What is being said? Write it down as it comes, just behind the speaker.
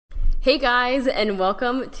Hey guys, and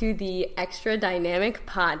welcome to the Extra Dynamic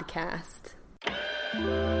Podcast.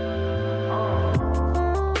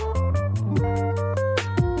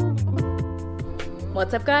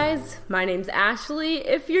 What's up guys? My name's Ashley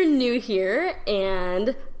if you're new here,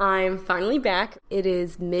 and I'm finally back. It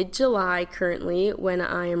is mid-July currently when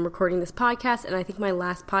I am recording this podcast, and I think my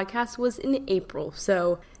last podcast was in April,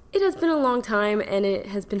 so it has been a long time, and it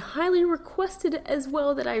has been highly requested as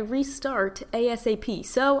well that I restart ASAP.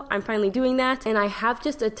 So I'm finally doing that, and I have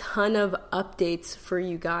just a ton of updates for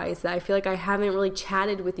you guys that I feel like I haven't really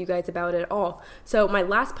chatted with you guys about at all. So my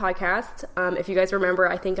last podcast, if you guys remember,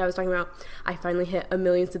 I think I was talking about I finally hit 1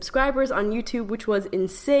 million subscribers on YouTube, which was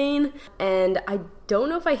insane. And I don't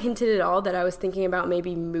know if I hinted at all that I was thinking about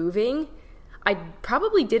maybe moving. I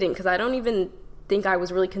probably didn't, because I don't even think I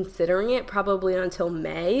was really considering it probably until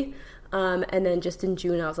May, and then just in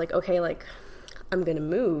June I was like, okay, like I'm gonna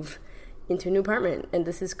move into a new apartment, and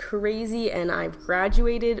this is crazy, and I've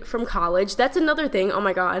graduated from college. That's another thing. Oh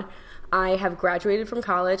my god, I have graduated from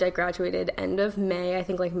college. I graduated end of May, I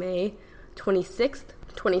think like May 26th,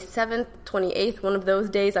 27th, 28th, one of those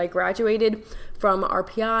days I graduated from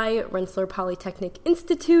RPI, Rensselaer Polytechnic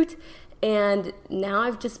Institute, and now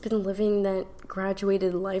I've just been living that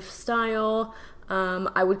graduated lifestyle.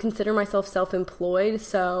 I would consider myself self-employed,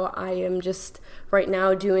 so I am just right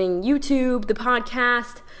now doing YouTube, the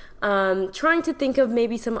podcast, trying to think of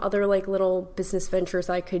maybe some other like little business ventures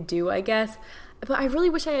I could do, I guess. But I really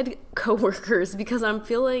wish I had coworkers, because I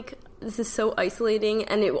feel like this is so isolating,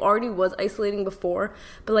 and it already was isolating before,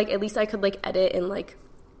 but like at least I could like edit in like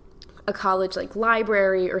a college like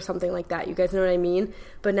library or something like that. You guys know what I mean?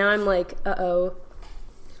 But now I'm like,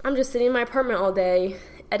 I'm just sitting in my apartment all day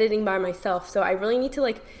editing by myself. So I really need to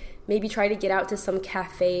like maybe try to get out to some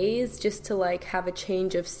cafes just to like have a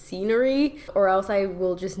change of scenery, or else I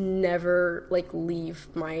will just never like leave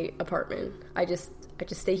my apartment. I just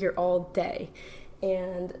stay here all day.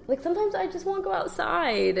 And like sometimes I just want to go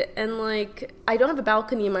outside, and like I don't have a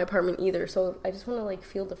balcony in my apartment either, so I just want to like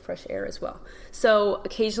feel the fresh air as well. So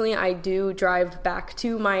occasionally I do drive back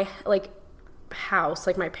to my like house,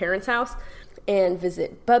 like my parents' house, and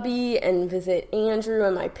visit Bubby and visit Andrew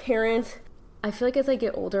and my parents. I feel like as I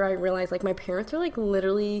get older I realize like my parents are like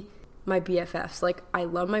literally my BFFs. Like I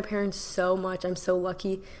love my parents so much. I'm so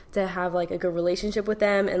lucky to have like a good relationship with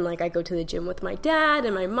them, and like I go to the gym with my dad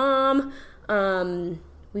and my mom.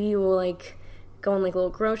 We will like go on like little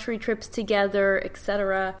grocery trips together,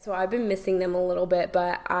 etc. So I've been missing them a little bit,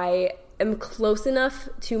 but I am close enough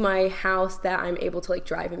to my house that I'm able to like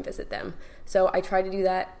drive and visit them. So I try to do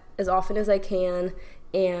that as often as I can,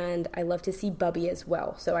 and I love to see Bubby as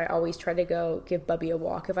well. So I always try to go give Bubby a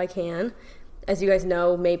walk if I can. As you guys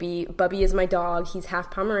know, maybe Bubby is my dog. He's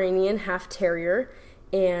half Pomeranian, half terrier,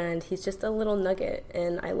 and he's just a little nugget,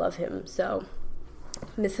 and I love him. So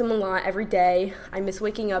miss him a lot every day. I miss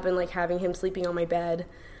waking up and like having him sleeping on my bed,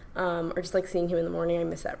 or just like seeing him in the morning. I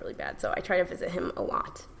miss that really bad, so I try to visit him a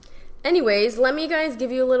lot. Anyways, let me guys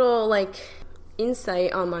give you a little like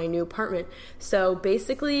insight on my new apartment. So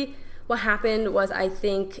basically what happened was, I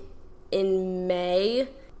think in May,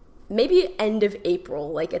 maybe end of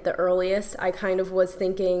April, like at the earliest, I kind of was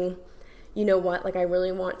thinking, you know what, like I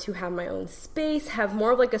really want to have my own space, have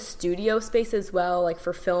more of like a studio space as well, like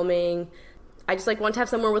for filming. I just like want to have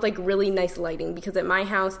somewhere with like really nice lighting, because at my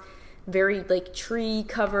house, very like tree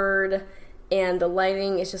covered, and the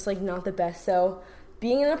lighting is just like not the best. So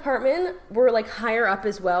being in an apartment, we're like higher up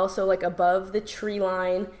as well, so like above the tree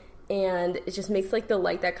line, and it just makes like the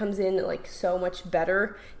light that comes in like so much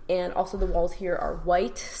better. And also the walls here are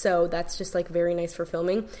white, so that's just like very nice for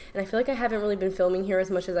filming. And I feel like I haven't really been filming here as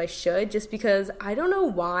much as I should, just because I don't know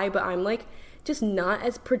why, but I'm like just not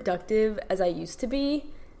as productive as I used to be.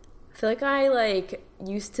 I feel like I like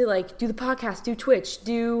used to like do the podcast, do Twitch,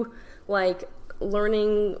 do like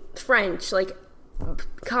learning French, like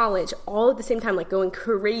college, all at the same time, like going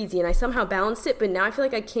crazy, and I somehow balanced it. But now I feel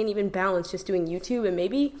like I can't even balance just doing YouTube, and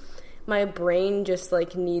maybe my brain just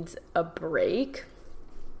like needs a break.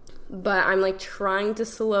 But I'm like trying to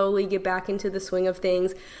slowly get back into the swing of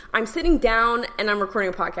things. I'm sitting down and I'm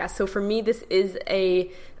recording a podcast, so for me this is a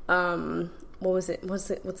what's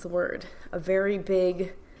the word,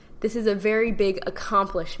 this is a very big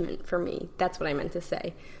accomplishment for me. That's what I meant to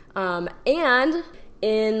say. And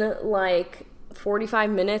in like 45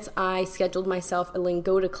 minutes, I scheduled myself a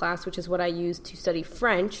Lingoda class, which is what I use to study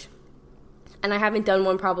French. And I haven't done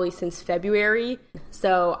one probably since February.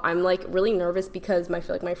 So I'm like really nervous, because I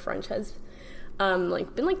feel like my French has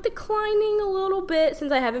like been like declining a little bit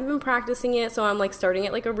since I haven't been practicing it. So I'm like starting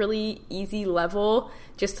at like a really easy level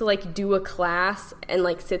just to like do a class and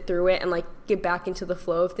like sit through it and like get back into the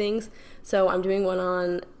flow of things. So I'm doing one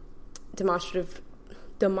on demonstrative,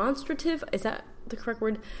 is that the correct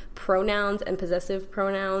word? Pronouns and possessive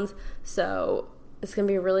pronouns. So it's going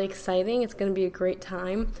to be really exciting. It's going to be a great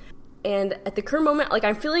time. And at the current moment, like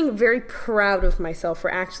I'm feeling very proud of myself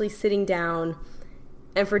for actually sitting down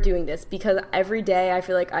and for doing this, because every day I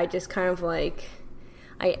feel like I just kind of like,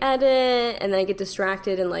 I edit and then I get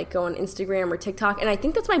distracted and like go on Instagram or TikTok. And I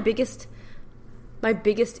think that's my biggest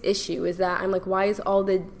issue is that I'm like, why is all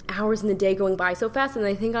the hours in the day going by so fast? And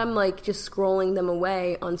I think I'm like just scrolling them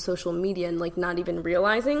away on social media and like not even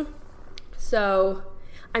realizing. So,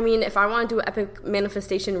 I mean, if I want to do an epic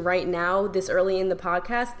manifestation right now, this early in the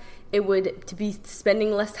podcast, it would to be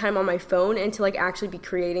spending less time on my phone and to like actually be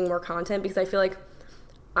creating more content, because I feel like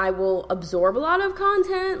I will absorb a lot of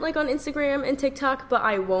content like on Instagram and TikTok, but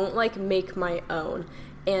I won't like make my own.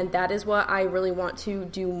 And that is what I really want to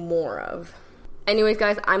do more of. Anyways,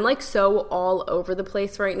 guys, I'm like so all over the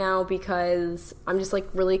place right now because I'm just like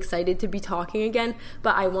really excited to be talking again,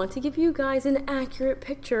 but I want to give you guys an accurate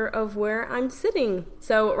picture of where I'm sitting.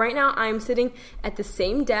 So right now I'm sitting at the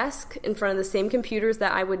same desk in front of the same computers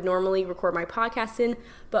that I would normally record my podcast in,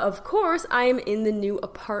 but of course I'm in the new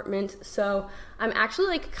apartment. So I'm actually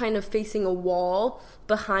like kind of facing a wall.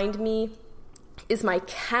 Behind me is my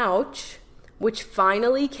couch, which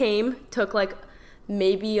finally came, took like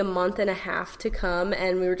maybe a month and a half to come,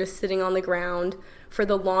 and we were just sitting on the ground for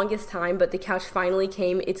the longest time, but the couch finally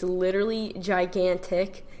came. It's literally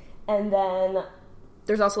gigantic. And then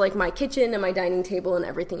there's also like my kitchen and my dining table and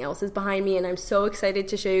everything else is behind me, and I'm so excited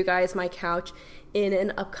to show you guys my couch in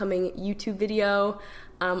an upcoming YouTube video.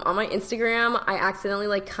 On my Instagram, I accidentally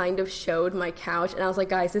like kind of showed my couch, and I was like,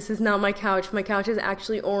 guys, this is not my couch. My couch is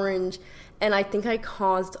actually orange. And I think I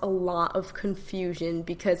caused a lot of confusion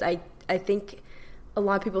because I think a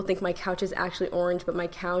lot of people think my couch is actually orange, but my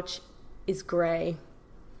couch is gray.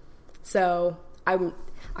 So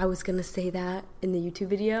I was going to say that in the YouTube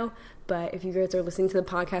video, but if you guys are listening to the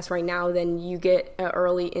podcast right now, then you get an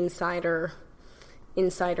early insider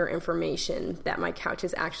information that my couch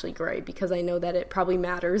is actually gray, because I know that it probably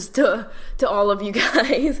matters to all of you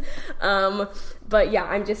guys. But yeah,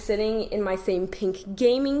 I'm just sitting in my same pink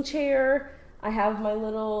gaming chair. I have my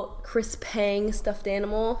little Chris Pang stuffed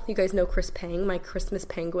animal. You guys know Chris Pang, my Christmas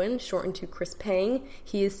penguin, shortened to Chris Pang.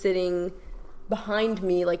 He is sitting behind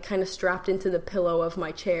me, like kind of strapped into the pillow of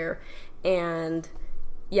my chair. And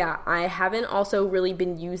yeah, I haven't also really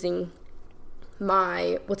been using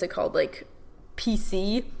my, like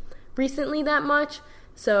PC recently that much.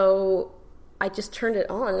 So I just turned it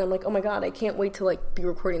on and I'm like, oh my God, I can't wait to like be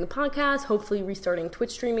recording the podcast, hopefully restarting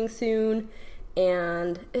Twitch streaming soon.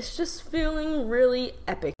 And it's just feeling really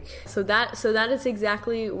epic. So that is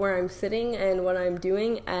exactly where I'm sitting and what I'm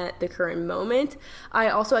doing at the current moment. I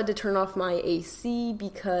also had to turn off my AC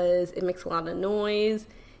because it makes a lot of noise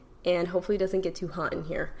and hopefully doesn't get too hot in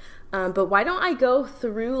here. But why don't I go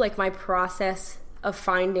through like my process of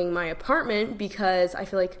finding my apartment, because I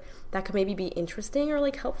feel like that could maybe be interesting or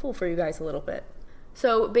like helpful for you guys a little bit.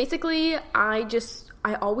 So basically I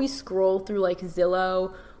always scroll through like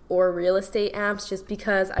Zillow or real estate apps just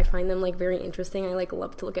because I find them like very interesting. I like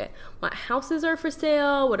love to look at what houses are for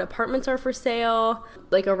sale, what apartments are for sale,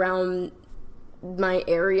 like around my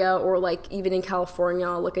area, or like even in California,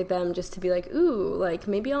 I'll look at them just to be like, ooh, like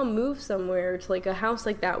maybe I'll move somewhere to like a house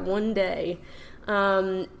like that one day.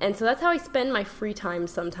 And so that's how I spend my free time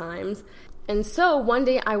sometimes. And so one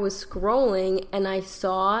day I was scrolling and I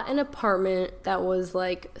saw an apartment that was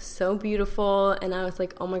like so beautiful, and I was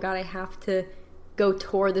like, oh my God, I have to go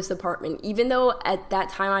tour this apartment. Even though at that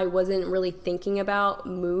time I wasn't really thinking about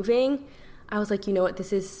moving, I was like, you know what,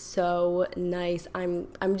 this is so nice. I'm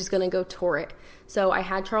just gonna go tour it. So I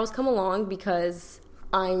had Charles come along because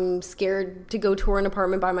I'm scared to go tour an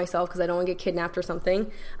apartment by myself because I don't want to get kidnapped or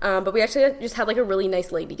something. But we actually just had like a really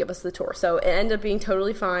nice lady give us the tour, so it ended up being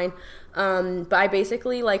totally fine. But I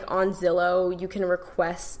basically, like on Zillow, you can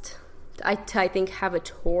request I think have a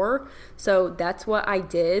tour. So that's what I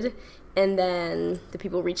did. And then the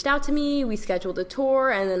people reached out to me, we scheduled a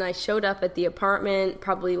tour, and then I showed up at the apartment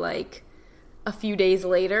probably like a few days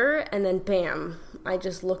later, and then bam, I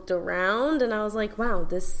just looked around and I was like, wow,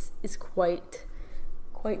 this is quite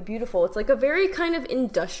beautiful. It's like a very kind of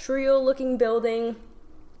industrial looking building.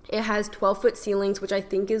 It has 12-foot ceilings, which I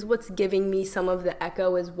think is what's giving me some of the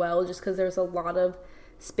echo as well, just because there's a lot of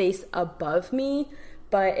space above me.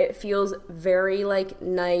 But it feels very like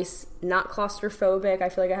nice, not claustrophobic. I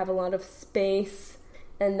feel like I have a lot of space.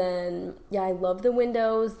 And then, yeah, I love the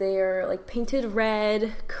windows. They are like painted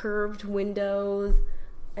red, curved windows.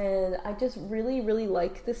 And I just really, really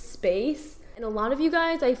like the space. And a lot of you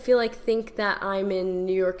guys, I feel like, think that I'm in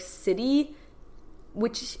New York City,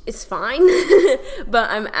 which is fine.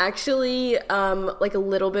 But I'm actually like a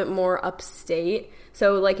little bit more upstate.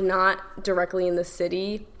 So like not directly in the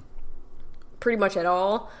city pretty much at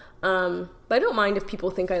all. But I don't mind if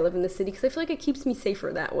people think I live in the city because I feel like it keeps me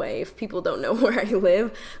safer that way if people don't know where I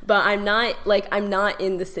live. But I'm not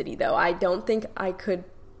in the city though. I don't think I could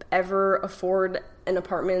ever afford an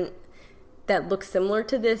apartment that looks similar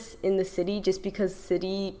to this in the city just because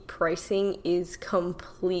city pricing is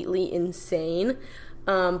completely insane.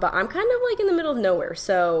 But I'm kind of like in the middle of nowhere.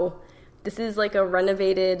 So this is like a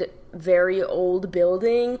renovated, very old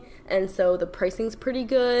building, and so the pricing's pretty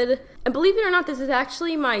good. And believe it or not, this is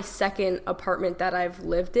actually my second apartment that I've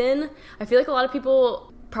lived in. I feel like a lot of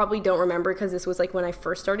people probably don't remember because this was like when I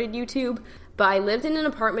first started YouTube, but I lived in an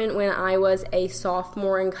apartment when I was a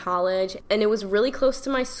sophomore in college, and it was really close to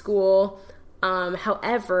my school.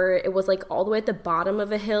 However, it was like all the way at the bottom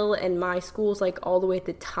of a hill, and my school's like all the way at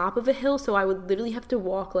the top of a hill, so I would literally have to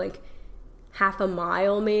walk like half a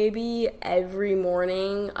mile maybe every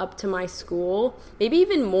morning up to my school, maybe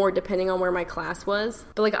even more depending on where my class was.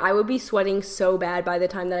 But like I would be sweating so bad by the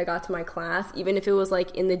time that I got to my class, even if it was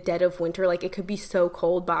like in the dead of winter. Like it could be so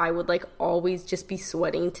cold, but I would like always just be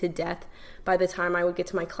sweating to death by the time I would get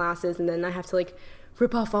to my classes, and then I have to like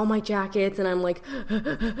rip off all my jackets, and I'm like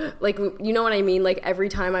like, you know what I mean, like every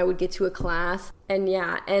time I would get to a class. And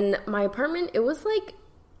yeah, and my apartment, it was like,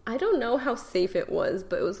 I don't know how safe it was,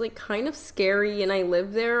 but it was like kind of scary, and I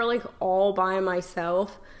lived there like all by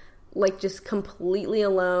myself, like just completely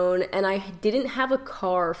alone. And I didn't have a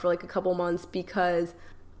car for like a couple months because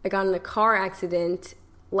I got in a car accident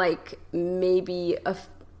like maybe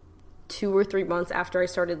 2 or 3 months after I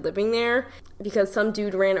started living there, because some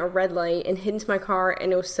dude ran a red light and hit into my car,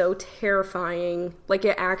 and it was so terrifying. Like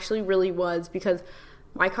it actually really was, because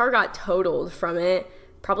my car got totaled from it.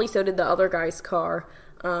 Probably so did the other guy's car.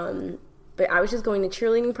 But I was just going to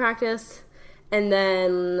cheerleading practice, and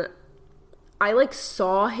then I like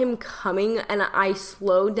saw him coming, and I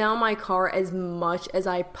slowed down my car as much as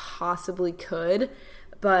I possibly could,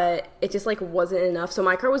 but it just like wasn't enough. So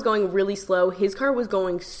my car was going really slow. His car was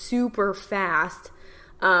going super fast.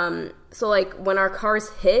 So like when our cars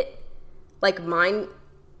hit, like mine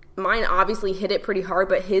obviously hit it pretty hard,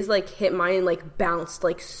 but his like hit mine and like bounced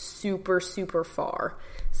like super, super far.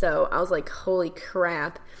 So I was like, holy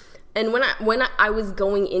crap. And when I was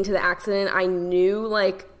going into the accident, I knew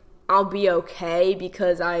like I'll be okay,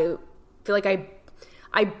 because I feel like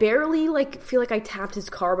I barely like feel like I tapped his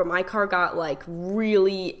car, but my car got like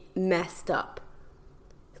really messed up,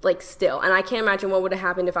 like still. And I can't imagine what would have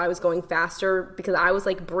happened if I was going faster, because I was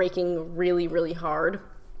like braking really, really hard.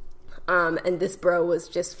 And this bro was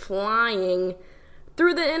just flying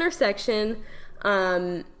through the intersection.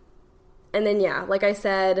 And then, yeah, like I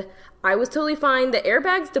said, I was totally fine. The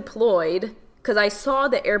airbags deployed, because I saw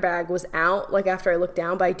the airbag was out, like, after I looked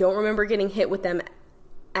down, but I don't remember getting hit with them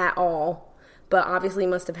at all. But obviously it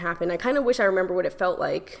must have happened. I kind of wish I remember what it felt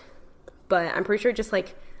like, but I'm pretty sure it just,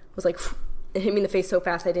 like, was, like, it hit me in the face so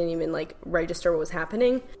fast I didn't even, like, register what was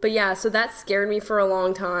happening. But, yeah, so that scared me for a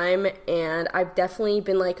long time, and I've definitely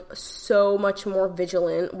been, like, so much more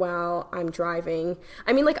vigilant while I'm driving.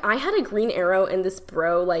 I mean, like, I had a green arrow, and this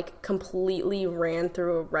bro, like, completely ran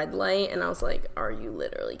through a red light, and I was like, are you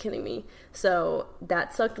literally kidding me? So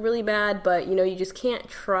that sucked really bad, but, you know, you just can't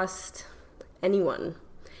trust anyone,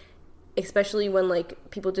 especially when,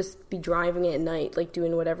 like, people just be driving at night, like,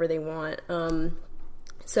 doing whatever they want.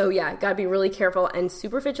 So yeah, gotta be really careful and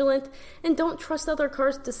super vigilant, and don't trust other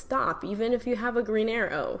cars to stop, even if you have a green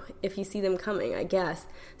arrow, if you see them coming, I guess.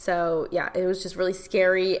 So yeah, it was just really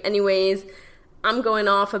scary. Anyways, I'm going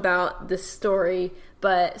off about this story,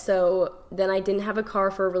 but so then I didn't have a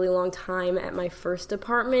car for a really long time at my first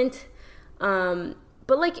apartment. But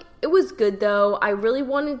like, it was good though. I really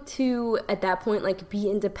wanted to, at that point, like, be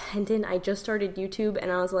independent. I just started YouTube, and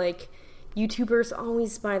I was like, YouTubers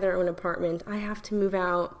always buy their own apartment. I have to move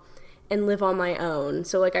out and live on my own.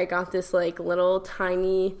 So like I got this like little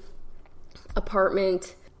tiny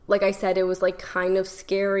apartment. Like I said, it was like kind of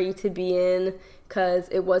scary to be in, because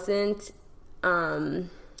it wasn't, I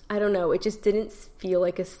don't know, it just didn't feel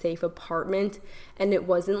like a safe apartment, and it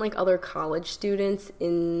wasn't like other college students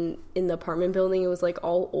in the apartment building. It was like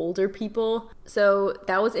all older people. So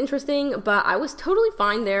that was interesting, but I was totally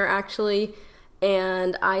fine there actually.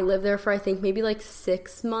 And I lived there for, I think, maybe like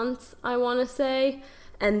 6 months, I want to say.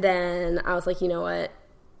 And then I was like, you know what?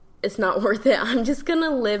 it's not worth it. I'm just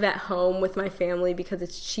gonna live at home with my family because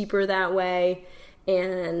it's cheaper that way,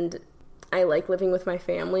 and I like living with my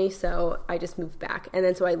family, so I just moved back. And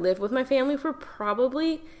then so I lived with my family for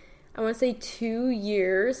probably, I want to say 2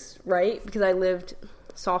 years, right? Because I lived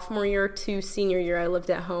sophomore year to senior year, I lived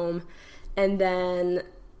at home. And then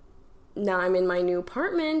now I'm in my new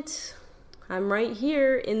apartment. I'm right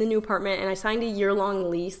here in the new apartment, and I signed a year-long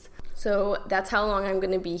lease. So that's how long I'm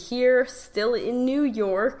going to be here, still in New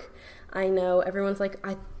York. I know everyone's like,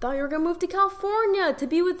 I thought you were going to move to California to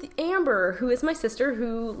be with Amber, who is my sister,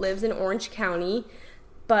 who lives in Orange County.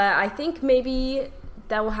 But I think maybe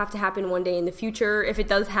that will have to happen one day in the future. If it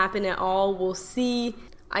does happen at all, we'll see.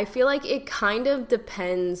 I feel like it kind of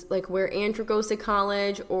depends, like where Andrew goes to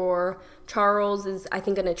college, or Charles is, I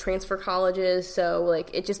think, going to transfer colleges. So like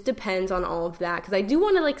it just depends on all of that, because I do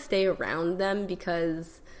want to like stay around them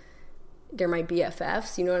because they're my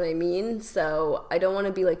BFFs, you know what I mean? So I don't want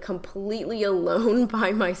to be like completely alone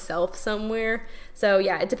by myself somewhere. So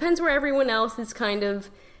yeah, it depends where everyone else is kind of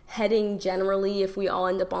heading generally. If we all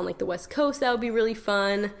end up on like the West Coast, that would be really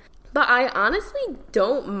fun. But I honestly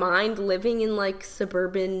don't mind living in like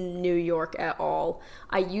suburban New York at all.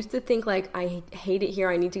 I used to think like I hate it here,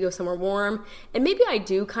 I need to go somewhere warm. And maybe I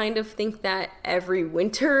do kind of think that every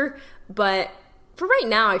winter, but for right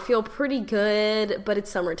now, I feel pretty good, but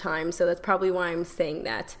it's summertime, so that's probably why I'm saying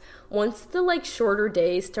that. Once the like shorter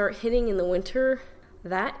days start hitting in the winter,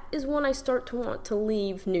 that is when I start to want to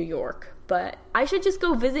leave New York. But I should just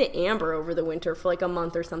go visit Amber over the winter for like a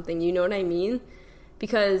month or something, you know what I mean?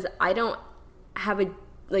 Because I don't have a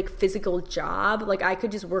like physical job. Like I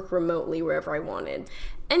could just work remotely wherever I wanted.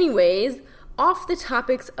 Anyways, off the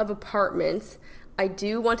topics of apartments, I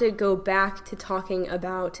do want to go back to talking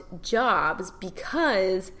about jobs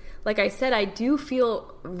because, like I said, I do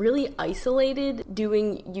feel really isolated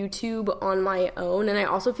doing YouTube on my own, and I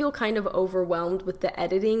also feel kind of overwhelmed with the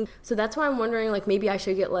editing. So that's why I'm wondering, like, maybe I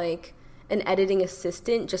should get, like, an editing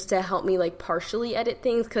assistant just to help me, like, partially edit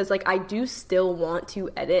things, because, like, I do still want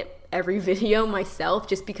to edit every video myself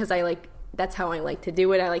just because I, like, that's how I like to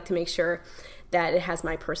do it. I like to make sure that it has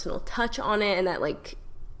my personal touch on it and that, like,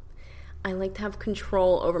 I like to have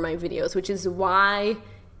control over my videos, which is why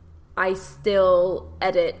I still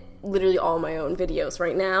edit literally all my own videos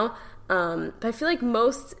right now. But I feel like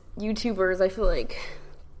most YouTubers, I feel like,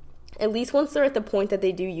 at least once they're at the point that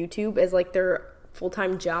they do YouTube as like their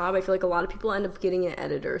full-time job, I feel like a lot of people end up getting an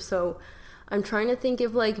editor. So I'm trying to think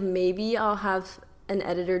if like maybe I'll have an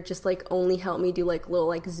editor just like only help me do like little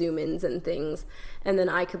like zoom ins and things, and then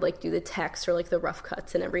I could like do the text or like the rough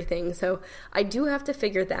cuts and everything. So I do have to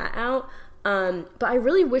figure that out. But I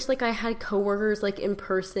really wish like I had coworkers like in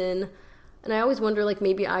person, and I always wonder like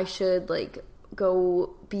maybe I should like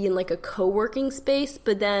go be in like a co-working space,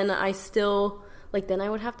 but then I still like then I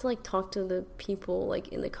would have to like talk to the people like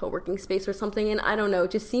in the co-working space or something, and I don't know,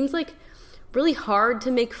 it just seems like really hard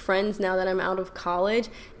to make friends now that I'm out of college.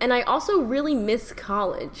 And I also really miss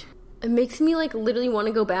college. It makes me like literally want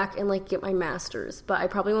to go back and like get my master's, but I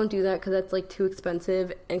probably won't do that because that's like too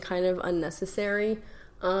expensive and kind of unnecessary.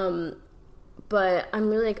 But I'm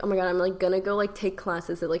really like, oh my god, I'm like gonna go like take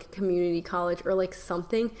classes at like a community college or like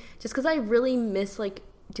something, just because I really miss like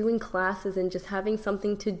doing classes and just having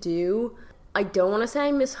something to do. I don't want to say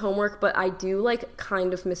I miss homework, but I do like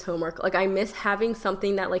kind of miss homework. Like I miss having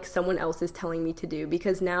something that like someone else is telling me to do,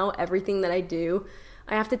 because now everything that I do,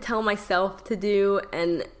 I have to tell myself to do,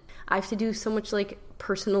 and I have to do so much like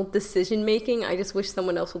personal decision making. I just wish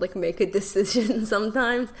someone else would like make a decision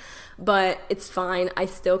sometimes, but it's fine. I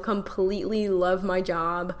still completely love my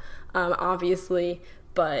job, obviously,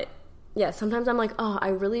 but yeah, sometimes I'm like, oh, I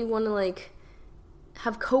really want to like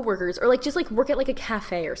have coworkers or like just like work at like a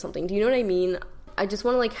cafe or something. Do you know what I mean? I just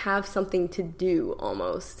want to like have something to do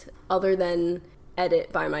almost other than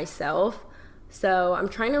edit by myself. So I'm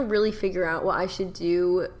trying to really figure out what I should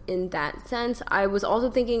do in that sense. I was also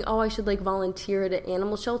thinking, oh, I should like volunteer at an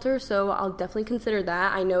animal shelter, so I'll definitely consider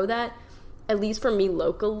that. I know that at least for me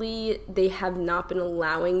locally, they have not been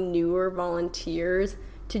allowing newer volunteers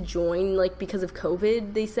to join, like because of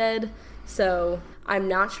COVID, they said. So I'm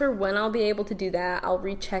not sure when I'll be able to do that. I'll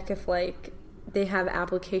recheck if like they have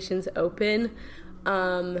applications open.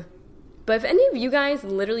 But if any of you guys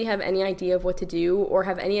literally have any idea of what to do or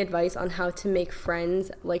have any advice on how to make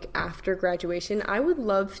friends like after graduation, I would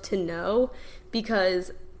love to know,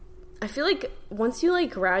 because I feel like once you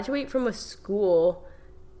like graduate from a school,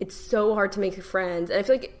 it's so hard to make friends. And I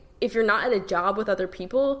feel like if you're not at a job with other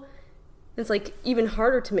people, it's like even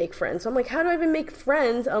harder to make friends. So I'm like, how do I even make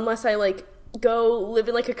friends unless I like go live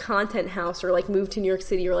in like a content house or like move to New York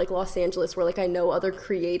City or like Los Angeles where like I know other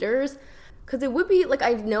creators? because it would be, like,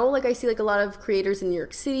 I know, like, I see, like, a lot of creators in New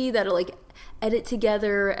York City that are, like, edit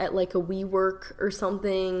together at, like, a WeWork or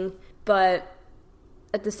something, but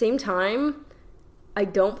at the same time, I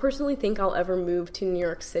don't personally think I'll ever move to New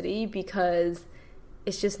York City because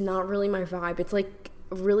it's just not really my vibe. It's, like,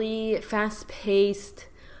 really fast-paced.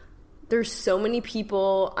 There's so many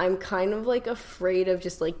people. I'm kind of, like, afraid of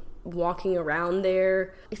just, like, walking around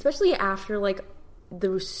there, especially after, like,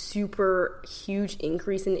 the super huge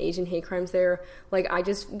increase in Asian hate crimes there. Like, I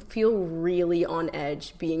just feel really on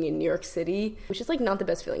edge being in New York City, which is, like, not the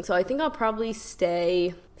best feeling. So I think I'll probably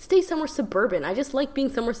stay somewhere suburban. I just like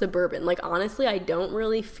being somewhere suburban. Like, honestly, I don't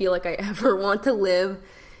really feel like I ever want to live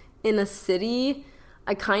in a city.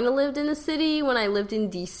 I kind of lived in a city when I lived in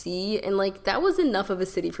DC, and, like, that was enough of a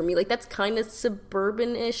city for me. Like, that's kind of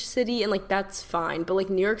suburban-ish city, and, like, that's fine. But, like,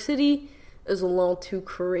 New York City is a little too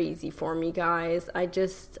crazy for me, guys.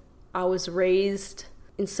 I was raised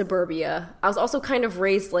in suburbia. I was also kind of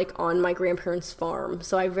raised, like, on my grandparents' farm,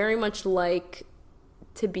 so I very much like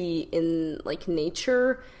to be in, like,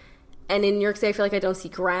 nature. And in New York City, I feel like I don't see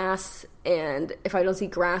grass, and if I don't see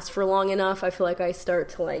grass for long enough, I feel like I start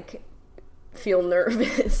to, like, feel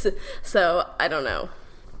nervous. So I don't know,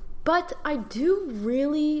 but I do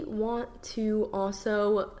really want to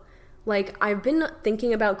also, like, I've been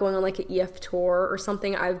thinking about going on, like, an EF tour or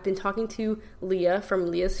something. I've been talking to Leah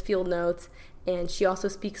from Leah's Field Notes, and she also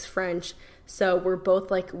speaks French, so we're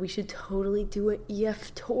both like, we should totally do an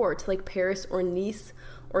EF tour to, like, Paris or Nice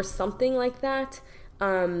or something like that.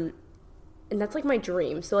 And that's, like, my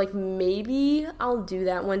dream. So, like, maybe I'll do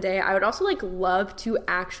that one day. I would also, like, love to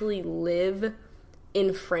actually live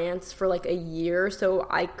in France for, like, a year so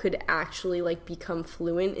I could actually, like, become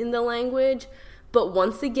fluent in the language. But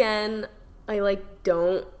once again, I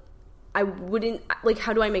wouldn't, like,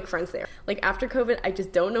 how do I make friends there? Like, after COVID, I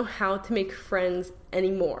just don't know how to make friends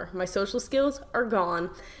anymore. My social skills are gone.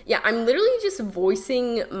 Yeah, I'm literally just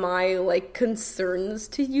voicing my, like, concerns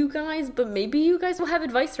to you guys, but maybe you guys will have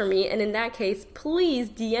advice for me, and in that case, please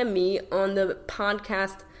DM me on the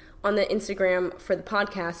podcast, on the Instagram for the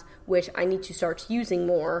podcast, which I need to start using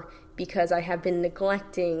more because I have been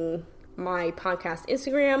neglecting my podcast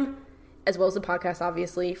Instagram, as well as the podcast,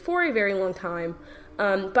 obviously, for a very long time.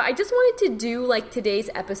 But I just wanted to do, like, today's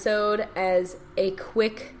episode as a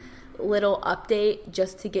quick little update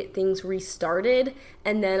just to get things restarted.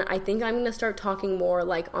 And then I think I'm going to start talking more,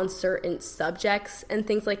 like, on certain subjects and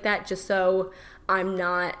things like that, just so I'm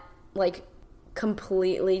not, like,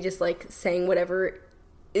 completely just, like, saying whatever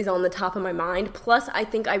is on the top of my mind. Plus, I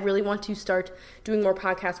think I really want to start doing more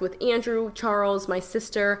podcasts with Andrew, Charles, my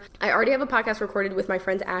sister. I already have a podcast recorded with my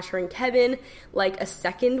friends Asher and Kevin, like a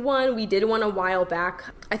second one. We did one a while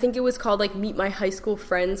back. I think it was called, like, Meet My High School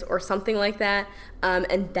Friends or something like that.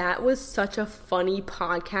 And that was such a funny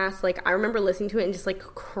podcast. Like, I remember listening to it and just, like,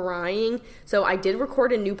 crying. So I did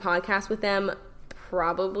record a new podcast with them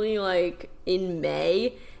probably, like, in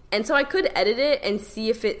May. And so I could edit it and see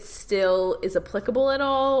if it still is applicable at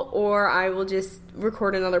all, or I will just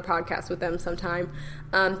record another podcast with them sometime.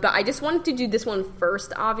 But I just wanted to do this one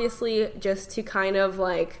first, obviously, just to kind of,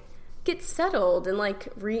 like, get settled and, like,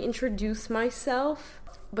 reintroduce myself.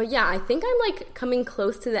 But yeah, I think I'm, like, coming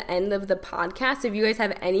close to the end of the podcast. If you guys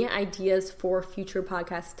have any ideas for future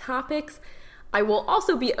podcast topics, I will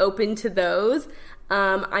also be open to those.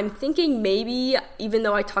 I'm thinking maybe, even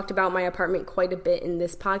though I talked about my apartment quite a bit in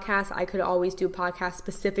this podcast, I could always do a podcast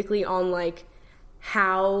specifically on, like,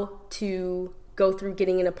 how to go through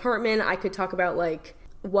getting an apartment. I could talk about, like,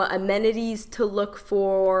 what amenities to look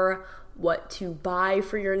for, what to buy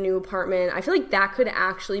for your new apartment. I feel like that could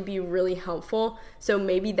actually be really helpful. So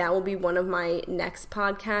maybe that will be one of my next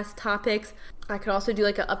podcast topics. I could also do,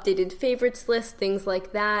 like, an updated favorites list, things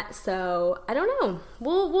like that. So I don't know.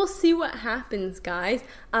 We'll see what happens, guys.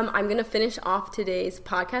 I'm gonna finish off today's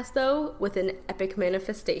podcast though with an epic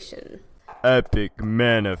manifestation. Epic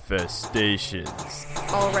manifestations.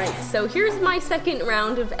 Alright, so here's my second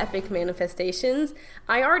round of epic manifestations.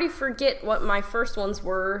 I already forget what my first ones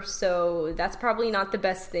were, so that's probably not the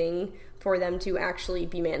best thing for them to actually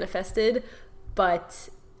be manifested. But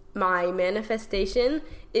my manifestation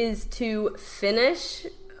is to finish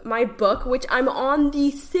my book, which I'm on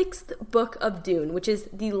the 6th book of Dune, which is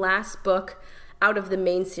the last book out of the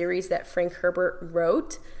main series that Frank Herbert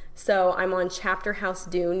wrote. So I'm on Chapter House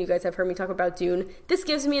Dune. You guys have heard me talk about Dune. This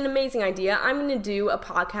gives me an amazing idea. I'm going to do a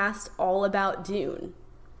podcast all about Dune.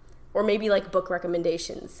 Or maybe, like, book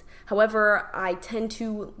recommendations. However, I tend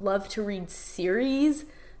to love to read series.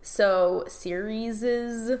 So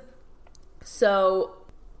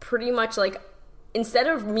pretty much, like, instead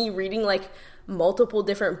of me reading, like, multiple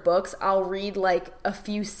different books. I'll read like a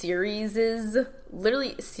few series, I'll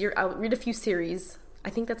read a few series. I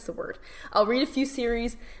think that's the word. I'll read a few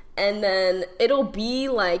series, and then it'll be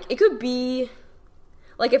like, it could be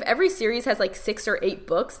like if every series has like 6 or 8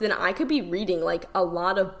 books, then I could be reading like a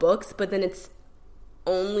lot of books, but then it's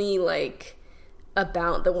only like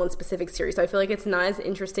about the one specific series. So I feel like it's not as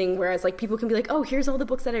interesting, whereas like people can be like, oh, here's all the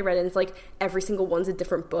books that I read, and it's like every single one's a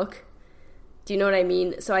different book. Do you know what I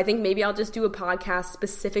mean? So I think maybe I'll just do a podcast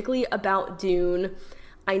specifically about Dune.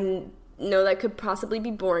 I know that could possibly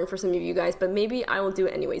be boring for some of you guys, but maybe I will do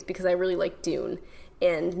it anyways because I really like Dune,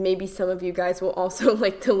 and maybe some of you guys will also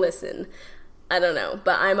like to listen. I don't know,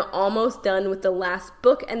 but I'm almost done with the last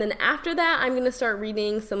book, and then after that, I'm going to start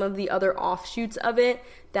reading some of the other offshoots of it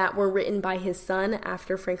that were written by his son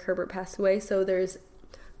after Frank Herbert passed away. So there's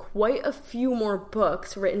quite a few more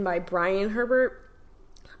books written by Brian Herbert.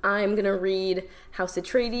 I'm going to read House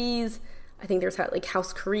Atreides. I think there's like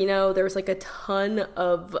House Carino. There's like a ton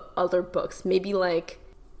of other books, maybe like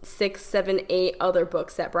 6, 7, 8 other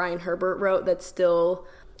books that Brian Herbert wrote that still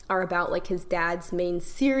are about like his dad's main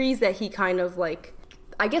series that he kind of like,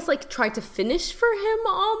 I guess like tried to finish for him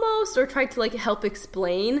almost, or tried to like help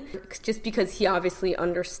explain, just because he obviously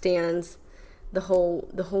understands the whole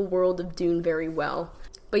world of Dune very well.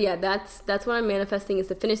 But yeah, that's what I'm manifesting, is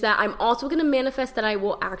to finish that. I'm also going to manifest that I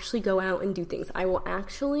will actually go out and do things. I will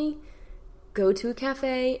actually go to a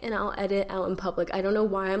cafe and I'll edit out in public. I don't know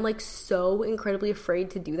why I'm like so incredibly afraid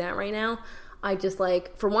to do that right now. I just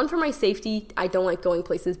like, for my safety, I don't like going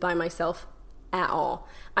places by myself at all.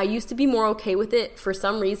 I used to be more okay with it. For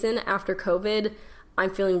some reason, after COVID,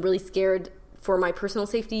 I'm feeling really scared for my personal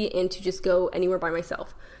safety and to just go anywhere by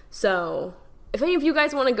myself. So if any of you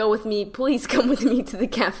guys want to go with me, please come with me to the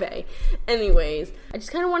cafe. Anyways, I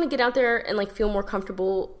just kind of want to get out there and like feel more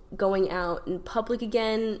comfortable going out in public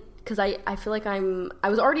again, because I feel like I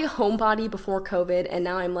was already a homebody before COVID, and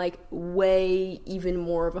now I'm like way even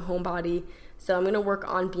more of a homebody. So I'm going to work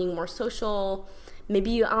on being more social.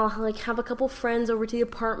 Maybe I'll like have a couple friends over to the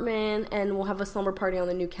apartment and we'll have a slumber party on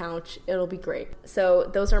the new couch. It'll be great.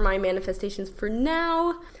 So those are my manifestations for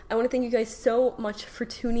now. I want to thank you guys so much for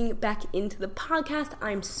tuning back into the podcast.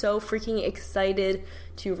 I'm so freaking excited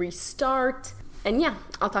to restart. And yeah,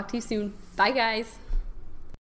 I'll talk to you soon. Bye, guys.